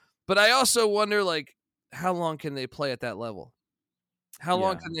advantage, but I also wonder like how long can they play at that level? How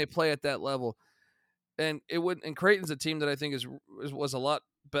long Yeah. can they play at that level? And Creighton's a team that I think was a lot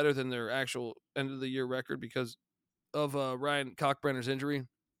better than their actual end of the year record because of Ryan Cockbrenner's injury.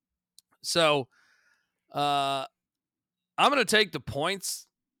 So I'm going to take the points,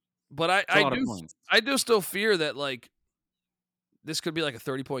 but It's a lot of points. I do still fear that like this could be like a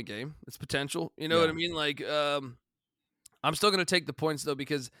 30-point game. It's potential. You know what I Yeah. mean? Like I'm still going to take the points though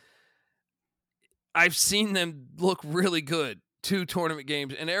because I've seen them look really good 2 tournament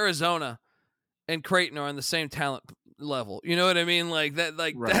games, and Arizona and Creighton are on the same talent level. You know what I mean? Like that.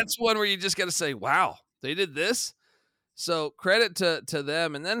 Like Right. that's one where you just got to say, "Wow, they did this." So credit to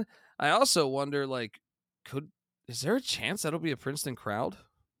them. And then I also wonder, like, is there a chance that'll be a Princeton crowd?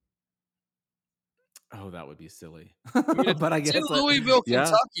 Oh, that would be silly. I mean, But I it's in guess Louisville, yeah.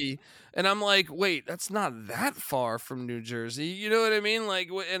 Kentucky, and I'm like, wait, that's not that far from New Jersey. You know what I mean? Like,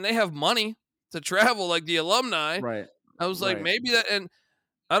 and they have money to travel, like the alumni. Right. I was like, Right. maybe that, and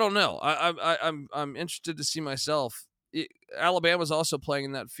I don't know. I'm interested to see myself. Alabama's also playing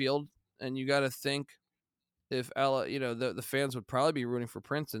in that field, and you got to think if the fans would probably be rooting for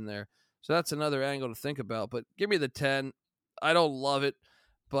Princeton there. So that's another angle to think about. But give me the 10. I don't love it,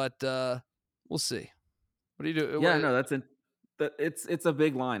 but we'll see. What do you do? Yeah, no, it's a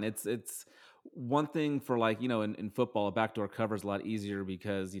big line. It's one thing for like, in football, a backdoor cover is a lot easier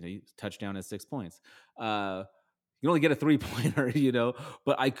because, touchdown is 6 points. You only get a 3-pointer,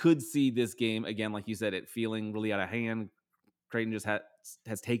 but I could see this game again, like you said, it feeling really out of hand. Creighton just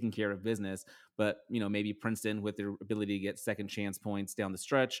has taken care of business, but maybe Princeton with their ability to get second chance points down the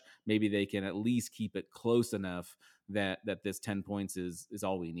stretch, maybe they can at least keep it close enough that this 10 points is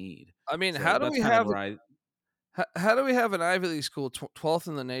all we need. I mean, So that's kind of where I how do we have an Ivy League school 12th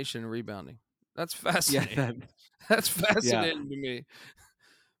in the nation in rebounding? That's yeah fascinating. that, That's yeah. fascinating to me.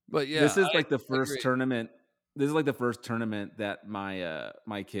 But yeah, This is like the I first agree. tournament. This is like the first tournament that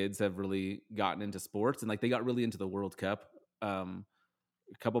my kids have really gotten into sports, and like they got really into the World Cup.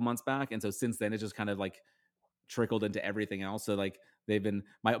 a couple months back, and so since then it's just kind of like trickled into everything else. So like they've been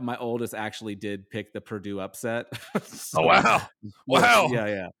my oldest actually did pick the Purdue upset. Oh, So wow. which Wow.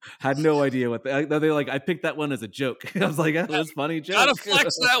 yeah. Had no idea what they're like, I picked that one as a joke. I was like, that was funny Gotta joke.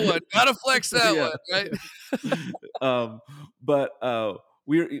 flex that one. Gotta flex that Yeah. one, right? But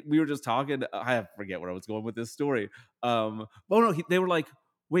we were just talking. I forget where I was going with this story. No, they were like,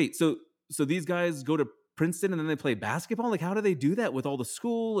 wait, so these guys go to Princeton and then they play basketball? Like, how do they do that with all the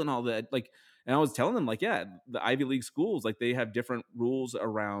school and all that? Like, and I was telling them, like, yeah, the Ivy League schools, like, they have different rules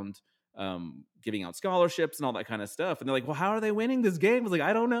around giving out scholarships and all that kind of stuff. And they're like, well, how are they winning this game? I was like,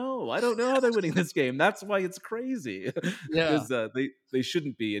 I don't know how they're winning this game. That's why it's crazy. Yeah. Because they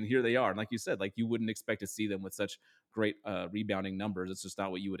shouldn't be, and here they are. And like you said, like, you wouldn't expect to see them with such great rebounding numbers. It's just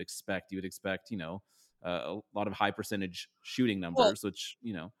not what you would expect. You would expect, a lot of high percentage shooting Well, numbers, which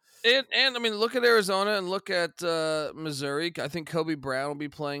and I mean, look at Arizona and look at Missouri. I think Kobe Brown will be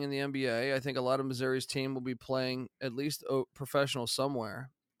playing in the NBA. I think a lot of Missouri's team will be playing at least professional somewhere.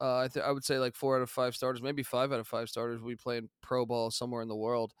 I would say like 4 out of 5 starters, maybe 5 out of 5 starters will be playing pro ball somewhere in the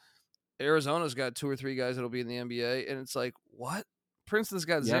world. Arizona's got 2 or 3 guys that'll be in the NBA, and it's like, what? Princeton's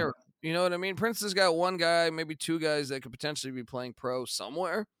got Yeah. 0. You know what I mean? Princeton's got 1 guy, maybe 2 guys that could potentially be playing pro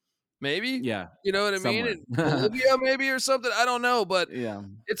somewhere. Maybe. Yeah. You know what I mean? Somewhere. In Bolivia, maybe, or something. I don't know, but Yeah.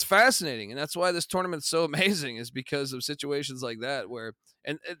 it's fascinating, and that's why this tournament's so amazing, is because of situations like that where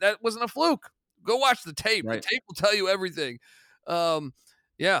and that wasn't a fluke. Go watch the tape. Right. The tape will tell you everything.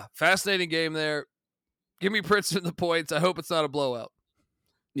 Yeah, fascinating game there. Give me Princeton the points. I hope it's not a blowout.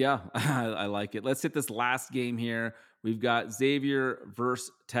 Yeah, I like it. Let's hit this last game here. We've got Xavier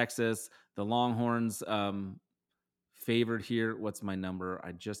versus Texas. The Longhorns favored here. What's my number?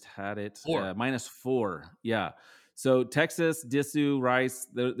 I just had it. 4. -4. Yeah. So Texas, Disu, Rice,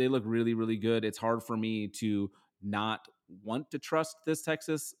 they look really, really good. It's hard for me to not want to trust this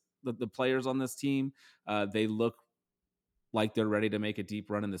Texas, the players on this team. They look like they're ready to make a deep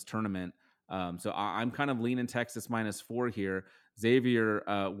run in this tournament. So I'm kind of leaning Texas -4 here. Xavier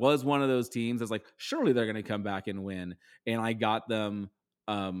was one of those teams that's like, surely they're going to come back and win. And I got them,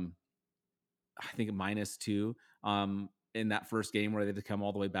 I think, -2 in that first game where they had to come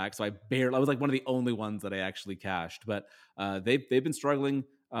all the way back. So I was like one of the only ones that I actually cashed. But they've been struggling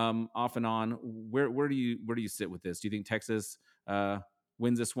off and on. Where do you sit with this? Do you think Texas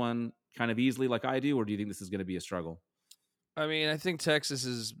wins this one kind of easily like I do, or do you think this is going to be a struggle? I mean, I think Texas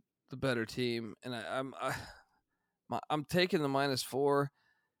is the better team, and I'm taking the -4.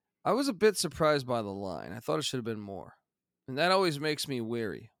 I was a bit surprised by the line. I thought it should have been more, and that always makes me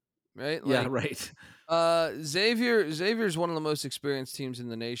weary, right? Yeah, Like, right. Xavier is one of the most experienced teams in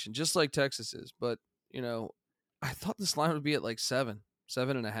the nation, just like Texas is. But I thought this line would be at like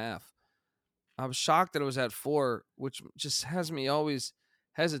 7.5. I was shocked that it was at 4, which just has me always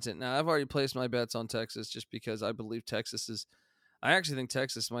hesitant. Now, I've already placed my bets on Texas just because I believe I actually think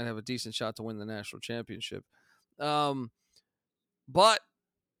Texas might have a decent shot to win the national championship. But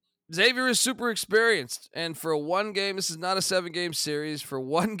Xavier is super experienced. And for one game, this is not a 7-game series. For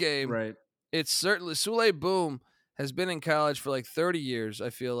one game, Right. it's certainly Sule Boom has been in college for like 30 years, I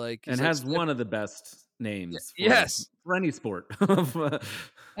feel like. And has one of the best names for any sport.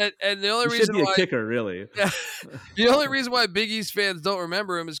 And the only He reason should be why a kicker, really. the only reason why Big East fans don't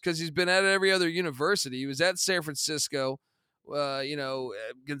remember him is because he's been at every other university. He was at San Francisco.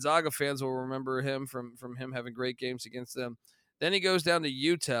 Gonzaga fans will remember him from him having great games against them. Then he goes down to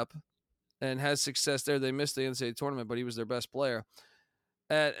UTEP and has success there. They missed the NCAA tournament, but he was their best player.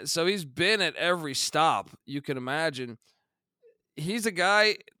 So he's been at every stop you can imagine. He's a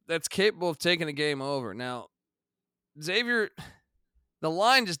guy that's capable of taking a game over. Now, Xavier, the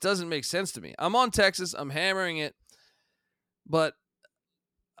line just doesn't make sense to me. I'm on Texas. I'm hammering it. But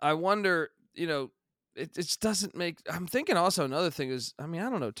I wonder, it just doesn't make – I'm thinking also another thing is, I mean, I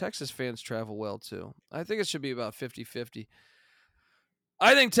don't know. Texas fans travel well too. I think it should be about 50-50.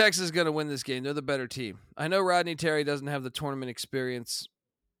 I think Texas is going to win this game. They're the better team. I know Rodney Terry doesn't have the tournament experience,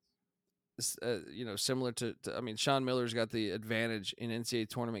 similar to I mean, Sean Miller's got the advantage in NCAA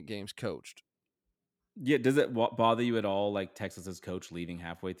tournament games coached. Yeah, does it bother you at all, like Texas's coach leaving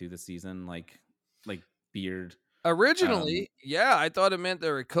halfway through the season, like Beard? Originally, yeah, I thought it meant they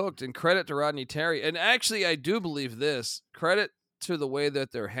were cooked, and credit to Rodney Terry. And actually, I do believe this. Credit to the way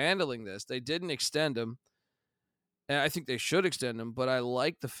that they're handling this. They didn't extend him, and I think they should extend him, but I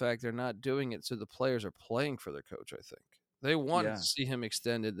like the fact they're not doing it so the players are playing for their coach, I think. They wanted to see him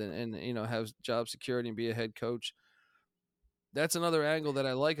extended and have job security and be a head coach. That's another angle that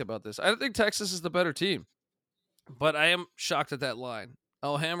I like about this. I think Texas is the better team, but I am shocked at that line.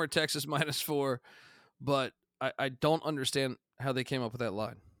 I'll hammer Texas -4, but I don't understand how they came up with that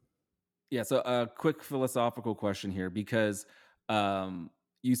line. Yeah. So a quick philosophical question here, because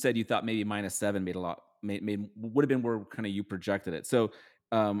you said you thought maybe -7 made a lot made would have been where kind of you projected it. So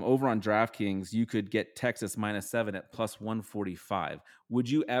over on DraftKings, you could get Texas -7 at +145. Would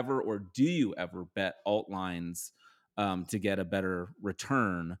you ever, or do you ever bet alt lines to get a better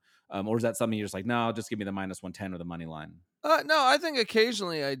return? Or is that something you're just like, no, just give me the -110 or the money line? No, I think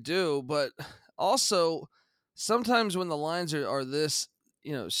occasionally I do, but also sometimes when the lines are this,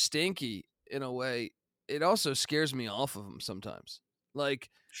 stinky in a way, it also scares me off of them sometimes.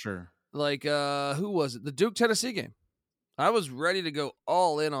 Like Sure. who was it? The Duke Tennessee game. I was ready to go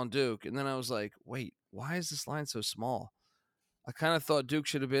all in on Duke, and then I was like, wait, why is this line so small? I kind of thought Duke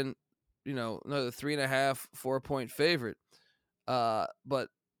should have been, another 3.5, 4-point favorite. But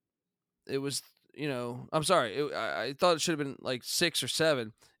it was, I'm sorry. I thought it should have been like 6 or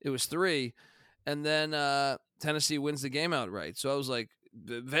 7. It was 3. And then Tennessee wins the game outright. So I was like,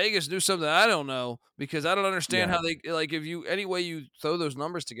 Vegas knew something I don't know, because I don't understand Yeah. how they, like, if you, any way you throw those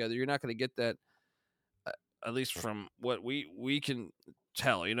numbers together, you're not going to get that, at least from what we can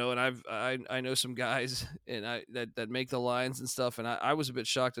tell, and I know some guys and that make the lines and stuff. And I was a bit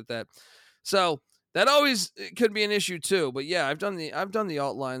shocked at that. So that always could be an issue too. But yeah, I've done the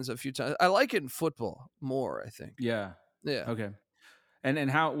alt lines a few times. I like it in football more, I think. Yeah. Yeah. Okay.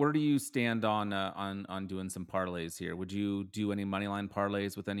 And where do you stand on doing some parlays here? Would you do any money line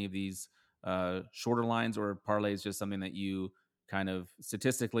parlays with any of these shorter lines, or parlays just something that you kind of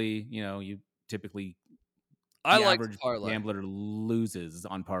statistically, you typically, I the like to average parlay. gambler loses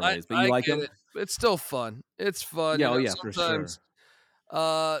on I parlays, but you I like get them? it. It's still fun. It's fun, Yeah, oh yeah, for sometimes.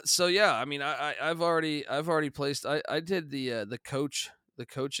 sure. So yeah, I mean, I've already placed. I did the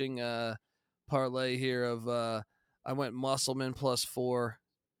coaching parlay here of I went Musselman +4,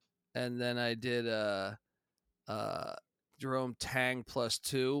 and then I did uh Jerome Tang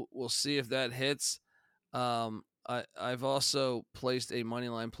 +2. We'll see if that hits. I've also placed a money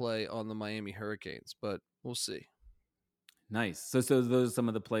line play on the Miami Hurricanes, but we'll see. Nice. So those are some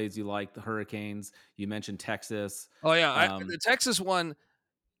of the plays you like. The Hurricanes. You mentioned Texas. Oh yeah, Um, the Texas one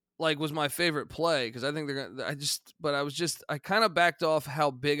was my favorite play, because I think they're gonna. I kind of backed off how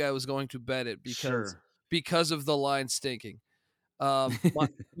big I was going to bet it, sure. because of the line stinking.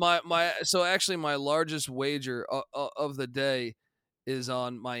 My so actually my largest wager of the day is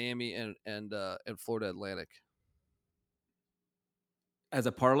on Miami and Florida Atlantic. As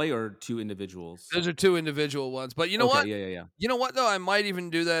a parlay or two individuals? Those are two individual ones, but you know Okay. what? Yeah. Yeah. Yeah. You know what though? I might even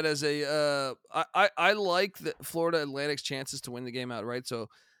do that as a. I like the Florida Atlantic's chances to win the game outright, so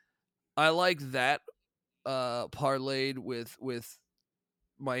I like that parlayed with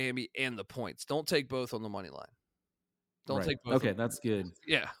Miami and the points. Don't take both on the money line. Don't Right. take both on Okay. the money That's good. line.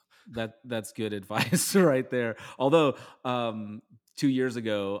 Yeah. That's good advice right there. Although 2 years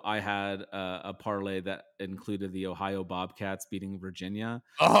ago I had a parlay that included the Ohio Bobcats beating Virginia,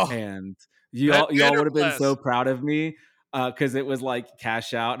 Oh, and bet y'all big or would have been so less. proud of me because it was like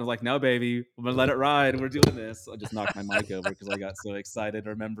cash out, and I was like, no baby, I'm gonna let it ride. We're doing this. I just knocked my mic over because I got so excited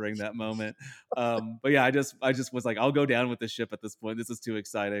remembering that moment. But yeah, I just was like, I'll go down with the ship at this point. This is too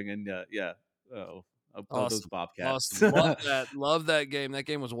exciting, and yeah. Oh, those Awesome. Bobcats. Awesome. Love that. Love that game. That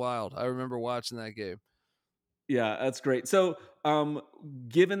game was wild. I remember watching that game. Yeah, that's great. So,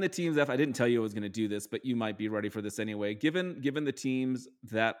 given the teams, I didn't tell you I was going to do this, but you might be ready for this anyway. Given the teams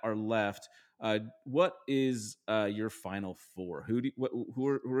that are left, what is your final four? Who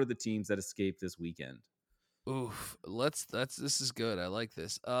are the teams that escaped this weekend? Oof. This is good. I like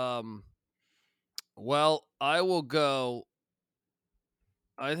this. Well, I will go.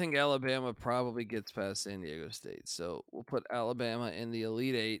 I think Alabama probably gets past San Diego State. So we'll put Alabama in the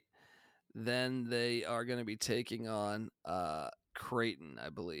Elite Eight. Then they are going to be taking on Creighton, I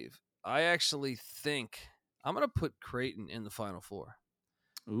believe. I actually think I'm going to put Creighton in the Final Four.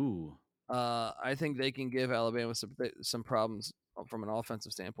 Ooh. I think they can give Alabama some problems from an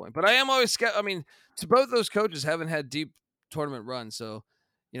offensive standpoint. But I am always I mean, both those coaches haven't had deep tournament runs, so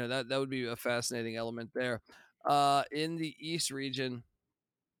that would be a fascinating element there. In the East region,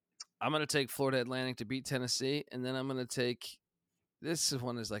 I'm going to take Florida Atlantic to beat Tennessee, and then I'm going to take this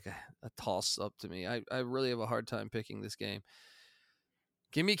one is like a toss up to me. I really have a hard time picking this game.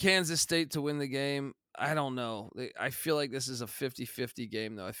 Give me Kansas State to win the game. I don't know. I feel like this is a 50-50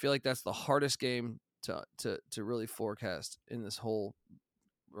 game, though. I feel like that's the hardest game to really forecast in this whole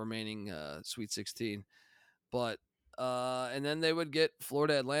remaining Sweet 16. But and then they would get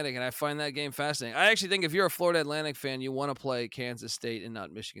Florida Atlantic, and I find that game fascinating. I actually think if you're a Florida Atlantic fan, you want to play Kansas State and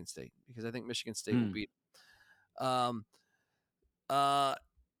not Michigan State, because I think Michigan State will beat them.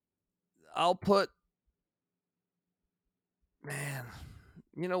 I'll put Man,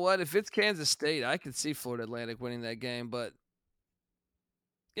 you know what? If it's Kansas State, I could see Florida Atlantic winning that game, but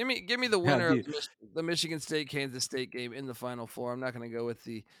give me the Yeah, winner of dude. the Michigan State Kansas State game in the Final Four. I'm not going to go with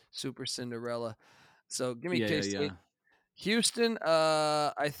the Super Cinderella. So give me Yeah, K yeah, State. yeah. Houston,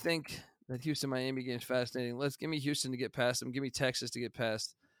 I think that Houston Miami game is fascinating. Let's give me Houston to get past them. Give me Texas to get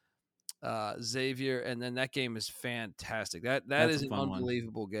past Xavier, and then that game is fantastic. That That's is a an fun one.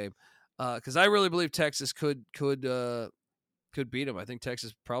 unbelievable game because I really believe Texas could beat them. I think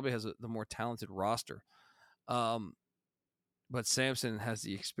Texas probably has the more talented roster, but Samson has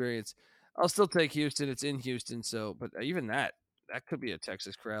the experience. I'll still take Houston. It's in Houston, so but even that could be a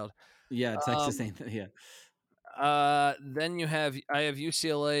Texas crowd. Yeah, Um, Texas ain't. Yeah, then I have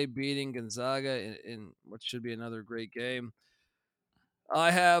UCLA beating Gonzaga in what should be another great game.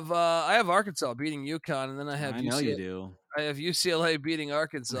 I have Arkansas beating UConn, and then I know you do. I have UCLA beating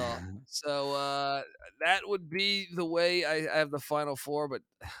Arkansas. So that would be the way I have the Final Four. But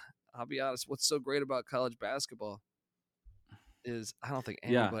I'll be honest, what's so great about college basketball is I don't think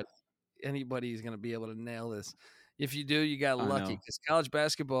Yeah, anybody is going to be able to nail this. If you do, you got I lucky know. because college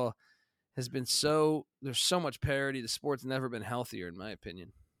basketball has been there's so much parity. The sport's never been healthier, in my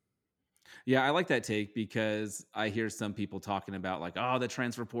opinion. Yeah, I like that take because I hear some people talking about like, oh, the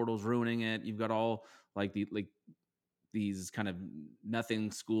transfer portal's ruining it. You've got all these kind of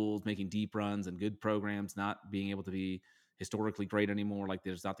nothing schools making deep runs and good programs not being able to be historically great anymore. Like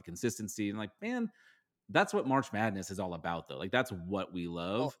there's not the consistency. And like, man, that's what March Madness is all about, though. Like that's what we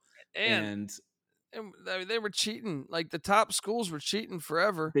Well, love. and And I mean, they were cheating. Like the top schools were cheating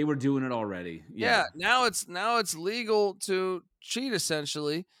forever. they were doing it already. Yeah, Yeah. now it's legal to cheat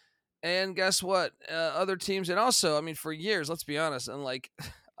essentially. And guess what? Other teams, and also, I mean, for years, let's be honest, and like,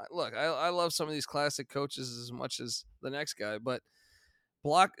 look, I love some of these classic coaches as much as the next guy, but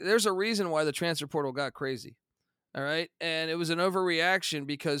there's a reason why the transfer portal got crazy. All right. And it was an overreaction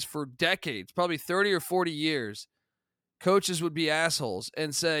because for decades, probably 30 or 40 years, coaches would be assholes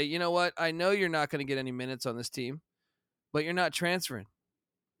and say, you know what? I know you're not going to get any minutes on this team, but you're not transferring.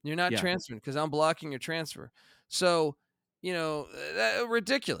 You're not Yeah. transferring because I'm blocking your transfer. So,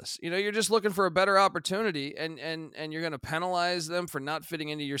 ridiculous. You're just looking for a better opportunity, and you're going to penalize them for not fitting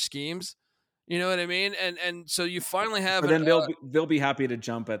into your schemes. You know what I mean? And so you finally have But then they'll be happy to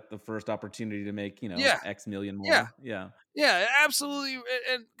jump at the first opportunity to make, yeah, X million yeah, more. Yeah. yeah, absolutely.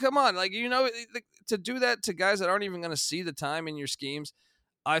 And come on, like to do that to guys that aren't even going to see the time in your schemes,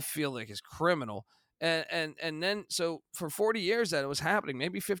 I feel like is criminal. And then so for 40 years that it was happening,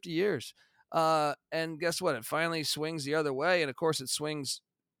 maybe 50 years. And guess what? It finally swings the other way, and of course it swings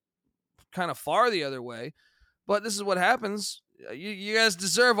kind of far the other way. But this is what happens. You guys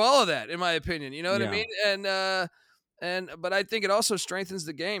deserve all of that, in my opinion. You know what I Yeah. mean? But I think it also strengthens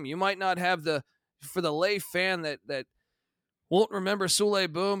the game. You might not have for the lay fan that won't remember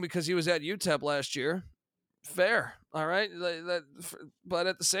Sule Boom because he was at UTEP last year. Fair, all right. But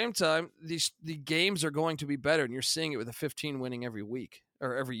at the same time, the games are going to be better, and you're seeing it with a 15 winning every week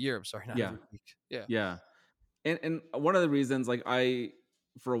or every year. I'm sorry, not Yeah. every week. Yeah, Yeah. And one of the reasons, like I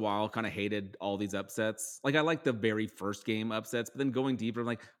for a while kind of hated all these upsets. Like I like the very first game upsets, but then going deeper, I'm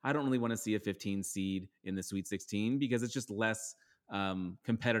like, I don't really want to see a 15 seed in the Sweet 16 because it's just less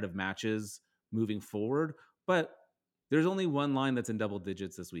competitive matches moving forward. But there's only one line that's in double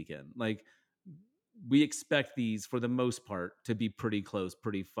digits this weekend. Like we expect these for the most part to be pretty close,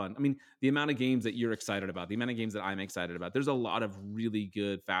 pretty fun. I mean, the amount of games that you're excited about, the amount of games that I'm excited about, there's a lot of really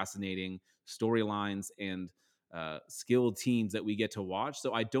good, fascinating storylines and skilled teams that we get to watch.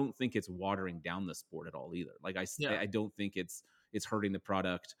 So I don't think it's watering down the sport at all either. Like yeah. I don't think it's hurting the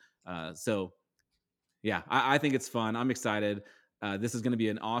product. So yeah, I think it's fun. I'm excited. This is going to be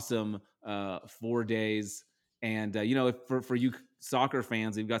an awesome 4 days. And, for you soccer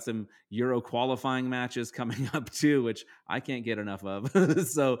fans, we've got some Euro qualifying matches coming up too, which I can't get enough of.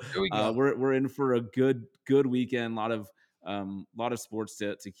 So Here we go. we're in for a good weekend. A lot of sports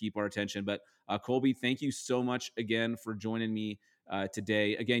to keep our attention. But Colby, thank you so much again for joining me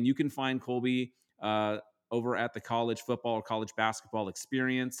today. Again, you can find Colby over at the College Football or College Basketball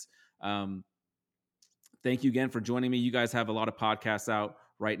Experience. Thank you again for joining me. You guys have a lot of podcasts out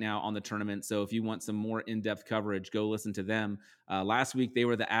right now on the tournament. So if you want some more in-depth coverage, go listen to them. Last week, they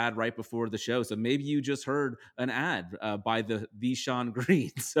were the ad right before the show. So maybe you just heard an ad by the Sean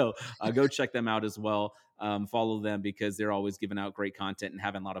Green. So go check them out as well. Follow them because they're always giving out great content and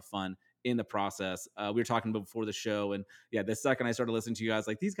having a lot of fun in the process. We were talking before the show, and yeah, the second I started listening to you guys,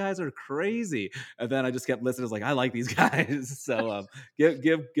 like these guys are crazy, and then I just kept listening. I was like, I like these guys. So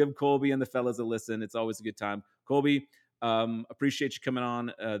give Colby and the fellas a listen. It's always a good time. Colby, appreciate you coming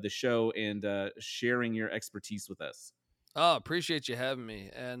on the show and sharing your expertise with us. Oh, appreciate you having me.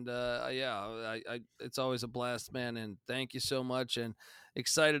 And it's always a blast, man. And thank you so much. And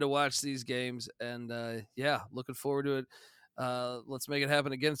excited to watch these games. And looking forward to it. Let's make it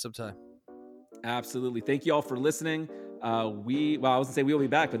happen again sometime. Absolutely. Thank you all for listening. I was gonna say we will be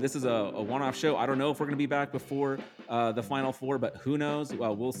back, but this is a one-off show. I don't know if we're gonna be back before the Final Four, but who knows?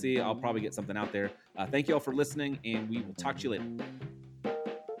 Well, we'll see. I'll probably get something out there. Thank you all for listening, and we will talk to you later.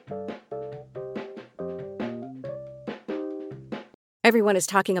 Everyone is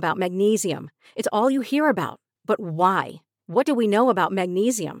talking about magnesium. It's all you hear about. But why? What do we know about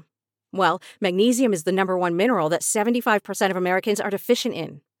magnesium? Well, magnesium is the number one mineral that 75% of Americans are deficient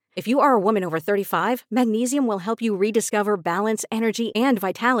in. If you are a woman over 35, magnesium will help you rediscover balance, energy, and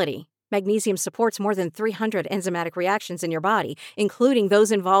vitality. Magnesium supports more than 300 enzymatic reactions in your body, including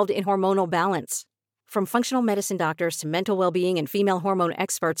those involved in hormonal balance. From functional medicine doctors to mental well-being and female hormone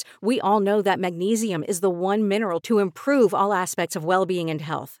experts, we all know that magnesium is the one mineral to improve all aspects of well-being and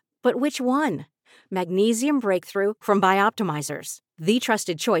health. But which one? Magnesium Breakthrough from Bioptimizers, the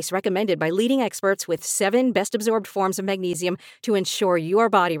trusted choice recommended by leading experts with 7 best-absorbed forms of magnesium to ensure your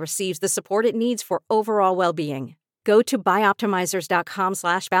body receives the support it needs for overall well-being. Go to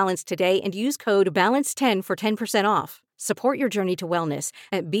bioptimizers.com/balance today and use code BALANCE10 for 10% off. Support your journey to wellness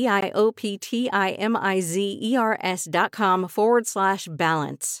at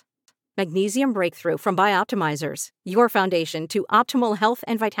bioptimizers.com/balance. Magnesium Breakthrough from Bioptimizers, your foundation to optimal health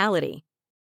and vitality.